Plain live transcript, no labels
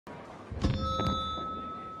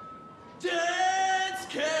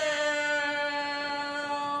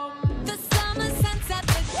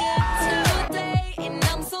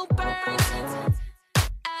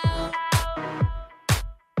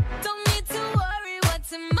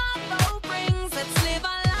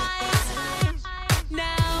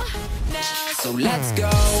So let's go.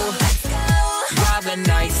 While the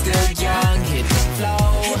night's still young, hit the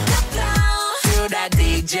flow. Till that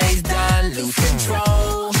DJ's done, lose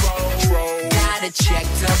control. Gotta check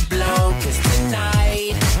to blow, cause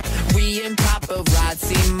tonight we in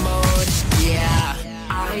paparazzi mode. Yeah,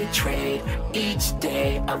 I trade each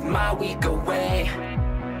day of my week away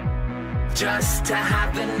just to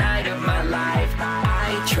have the night of my life.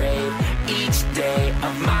 I trade each day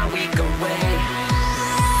of my week away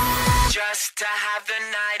just to have the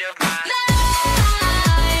night of my life.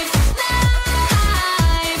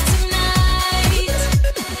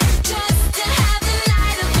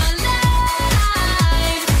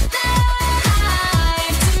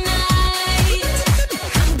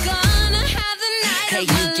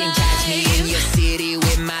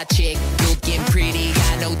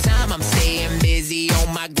 I'm staying busy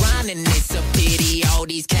on my grind, and it's a pity all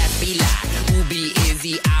these cats be like, who be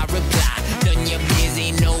Izzy? I reply, none you're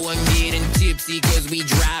busy, no one getting tipsy, cause we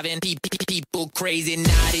driving people crazy,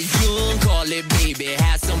 not as young, call it baby,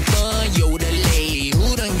 have some fun, yo the lady,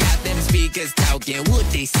 who done got them speakers talking, what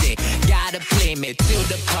they say, gotta play me till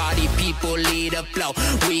the party people lead the flow,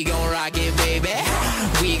 we gon' rock it baby,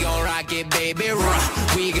 we gon' rock it baby,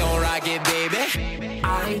 we gon' rock it baby.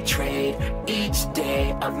 I trade each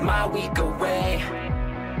day of my week away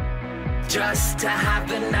just to have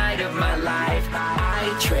the night of my life.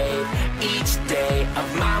 I trade each day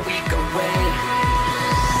of my week away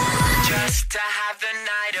just to have the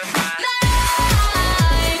night of my life.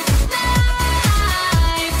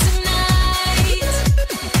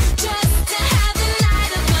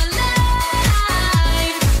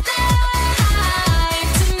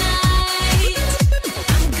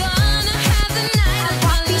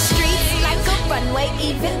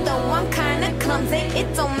 Even though I'm kinda clumsy,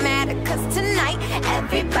 it don't matter, cause tonight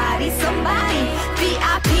everybody's somebody.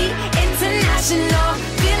 VIP International,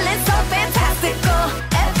 feeling so fantastical.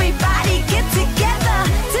 Everybody get together,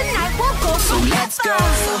 tonight we'll go so forever. Let's go,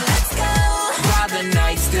 while the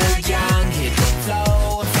night's still young, hit the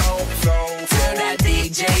flow, till that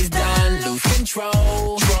DJ's done, lose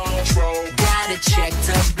control. Gotta check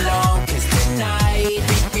to blow, cause tonight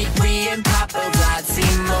we in paparazzi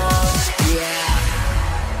mode, yeah.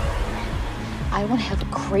 I want to have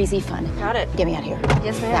crazy fun. Got it. Get me out of here.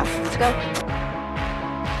 Yes, ma'am. Now. Let's go.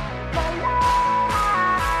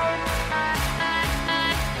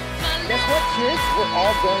 Guess what, kids? We're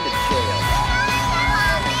all going to jail.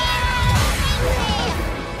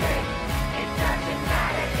 It doesn't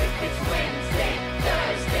matter if it's Wednesday,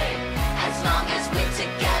 Thursday, as long as we're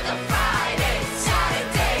together Friday,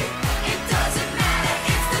 Saturday. It doesn't matter,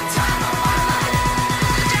 it's the time of our life.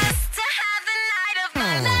 Just to have the night of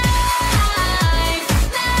my life.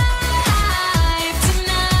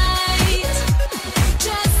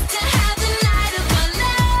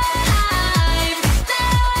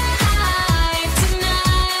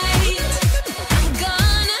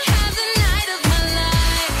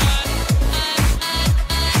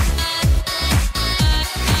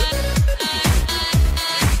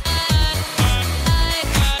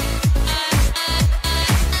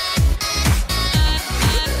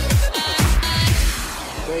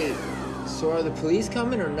 Wait, so are the police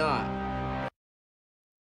coming or not?